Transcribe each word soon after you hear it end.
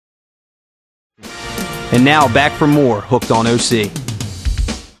And now back for more Hooked on OC.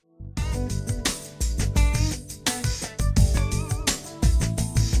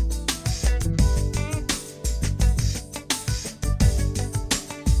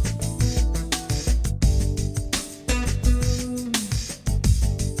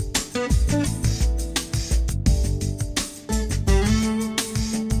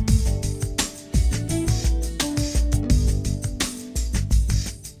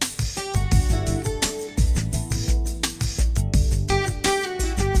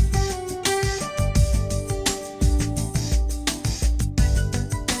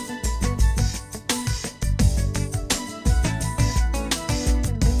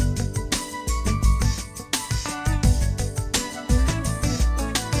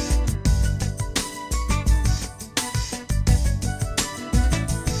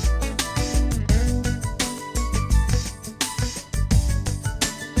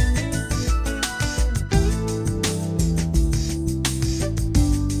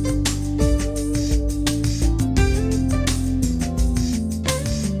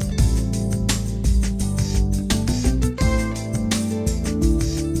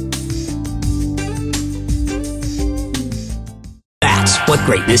 What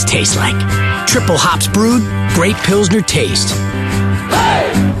greatness tastes like. Triple hops brewed, great Pilsner taste.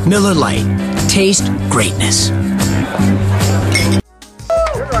 Miller Lite, taste greatness.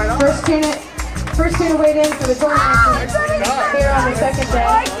 First tuna weighed in for the tournament here on the second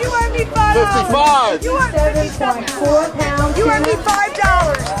day. You owe me $5. 57.4 pounds. You owe me $5.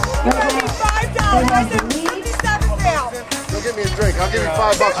 You owe me $5. I said 57 pounds. Go get me a drink. I'll give you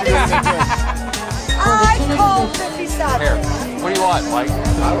 $5. You give me a drink. I called 57. Here, what do you want, Mike?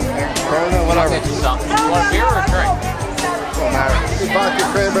 I don't care. Corona, whatever. I'll get you something. You want beer or a drink? Don't matter. Vodka,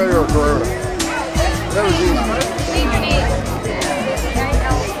 cranberry, or Corona. Whatever's easy.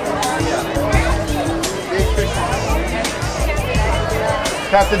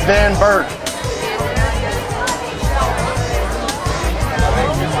 Captain Van Burt.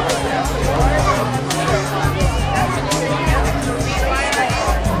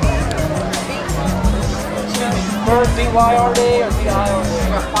 B-Y-R-D or B-I-R-D?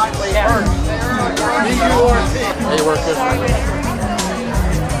 Hey, you work this one.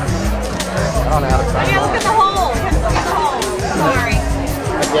 I don't know how to Yeah, look at the hole. Look at the hole. Sorry.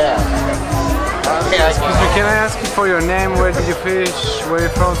 Yeah. Excuse me, can I ask you for your name? Where did you fish? Where are you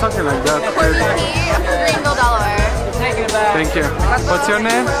from? Something like that. I'm from Greenville, Delaware. Thank you. What's your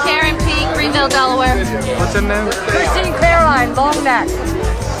name? Karen P. Greenville, Delaware. What's your name? Christine Caroline, long neck.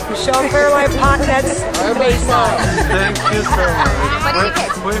 Michelle Caroline Potnet's baseline. Thank you so much. What did you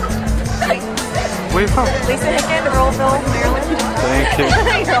get? Where are you from? Lisa Hicken, Rollville, Maryland. Thank you.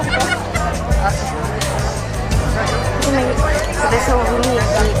 Adesso lui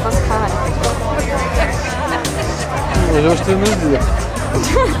di postcard. Zašto ne zdi?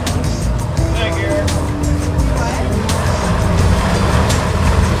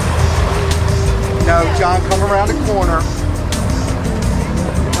 No, John, come around the corner.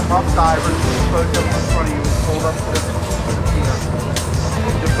 Come up diver, boat up in front of you, hold up to the pier.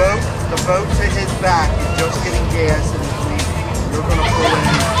 The boat to his back is just getting gas and it's leaving. You're gonna pull in.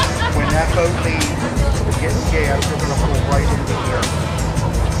 When that boat leaves, getting gas, you're gonna pull right into here.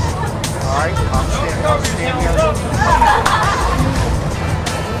 Alright, I'm standing here.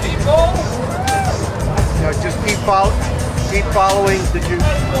 Now just keep following the juice.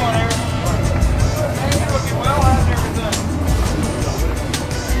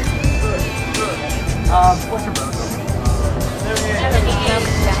 What's your boat?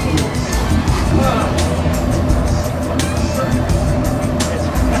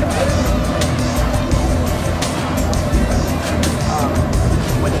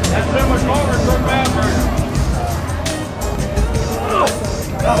 That's too much longer to turn backwards.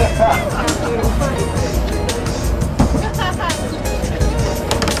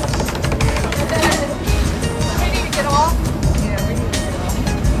 We need to get off. Yeah, we need to get off.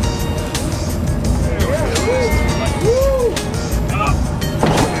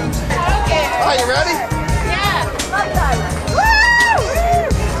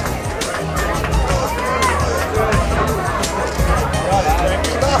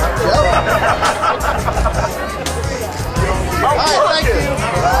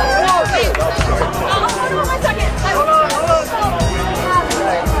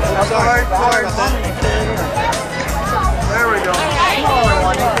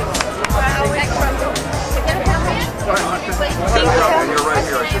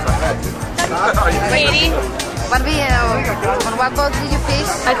 What boat did you fish?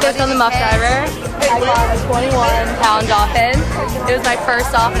 I fished on the muff diver. I caught a 21-pound dolphin. It was my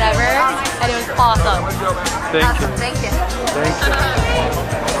first dolphin ever, and it was awesome. Thank you. Thank you. Thank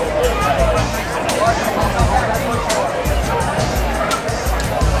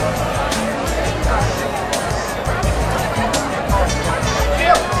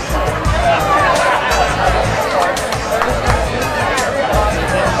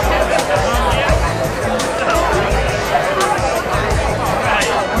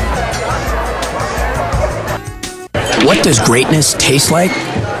What does greatness taste like?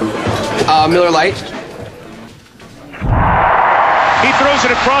 Miller Lite. He throws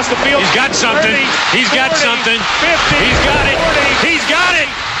it across the field. He's got something. 30, he's got 40, something. 50. He's got it. 40, he's got it.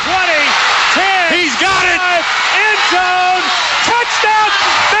 20. 10. He's got it. End zone. Touchdown.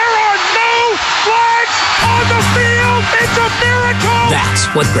 There are no flags on the field. It's a miracle. That's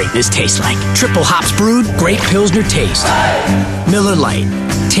what greatness tastes like. Triple hops brewed, great Pilsner taste. Miller Lite.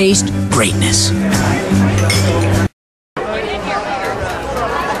 Taste greatness.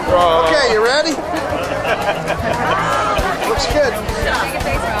 Okay, you ready? Looks good.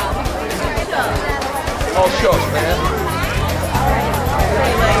 Oh, shucks, man.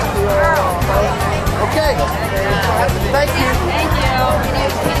 Okay. Thank you. Thank you.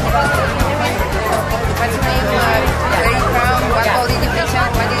 What's your name? Where are you from? What boat did you fish on?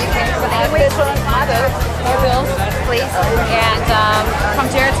 What did you fish on? Fish on my boat, Bills. Please. And from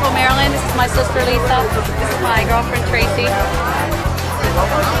Jarrettsville, Maryland. This is my sister Lisa. This is my girlfriend Tracy.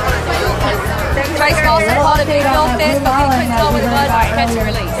 Tracy also caught a big billfish, but we couldn't tell where the bud was catch and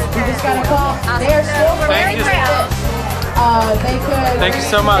release. You just gotta call. They are still very proud. They could. Thank you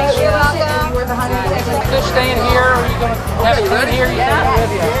so much. You're welcome. Worth $100. Fish staying here, or are you going to have it right here?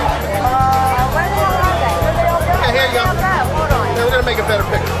 Okay, here you go. Yeah, we're going to make a better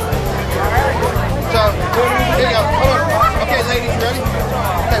picture. So, here you go. Hold on. Okay, ladies, ready?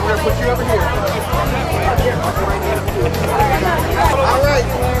 Okay, we're going to put you over here. All right.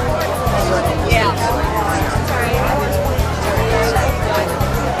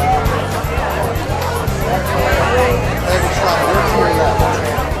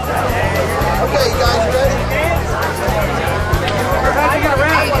 Okay, you guys ready?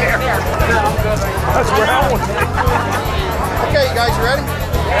 Okay, you guys ready?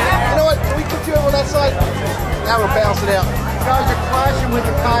 You know what? Can we put you over on that side? Now we'll bounce it out. You guys are clashing with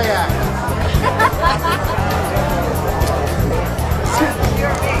the kayak.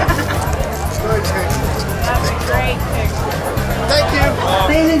 Thank you.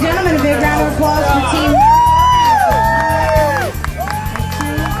 Ladies and gentlemen, a big round of applause for Team.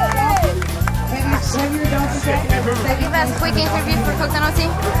 Give us a quick interview for Cooked on OC.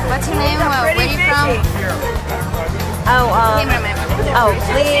 What's your name? Where are you from?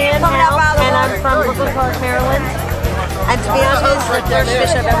 Leanne House, and I'm from Brooklyn Park, Maryland. And to be honest, this is the first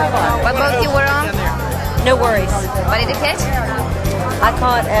fish I've ever caught. What boat you were on? No worries. What did you catch? I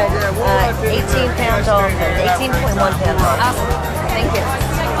caught an 18-pound dolphin, 18.1 pounds. Awesome. Thank you.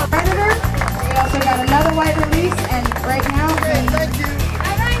 Predator. We also got another white release, and right now the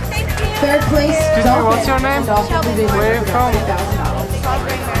third place dolphin. What's your name? Where are you from?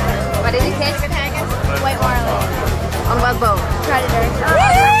 What did you catch? White marlin. On what boat? Predator.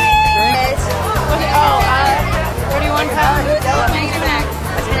 Yes. 31 pounds.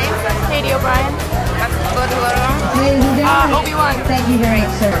 What's your name? Katie O'Brien. What boat you were on? Ladies and gentlemen, Obi-Wan. thank you very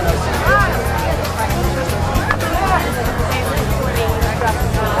much, sir.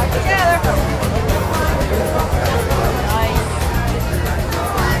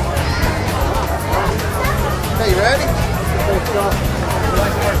 Okay, you ready?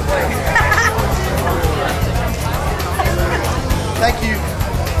 Thank you.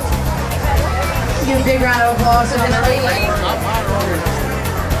 Give a big round of applause for this lady.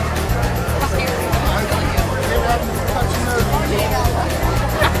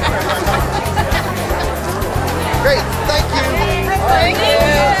 Great, thank you. Thank you.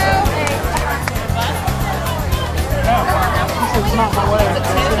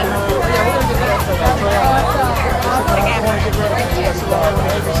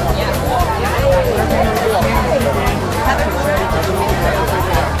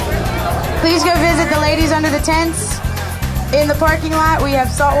 Please go visit the ladies under the tents. In the parking lot, we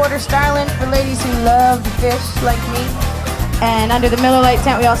have saltwater styling for ladies who love to fish like me. And under the Miller Lite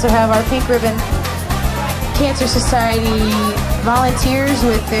tent, we also have our Pink Ribbon Cancer Society volunteers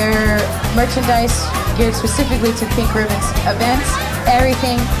with their merchandise geared specifically to Pink Ribbon's events.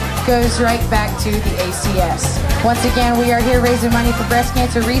 Everything goes right back to the ACS. Once again, we are here raising money for breast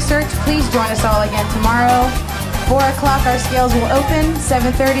cancer research. Please join us all again tomorrow. 4 o'clock, our scales will open.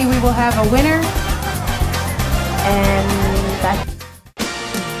 7:30, we will have a winner. And that's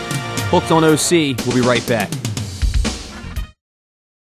Hooked on OC. We'll be right back.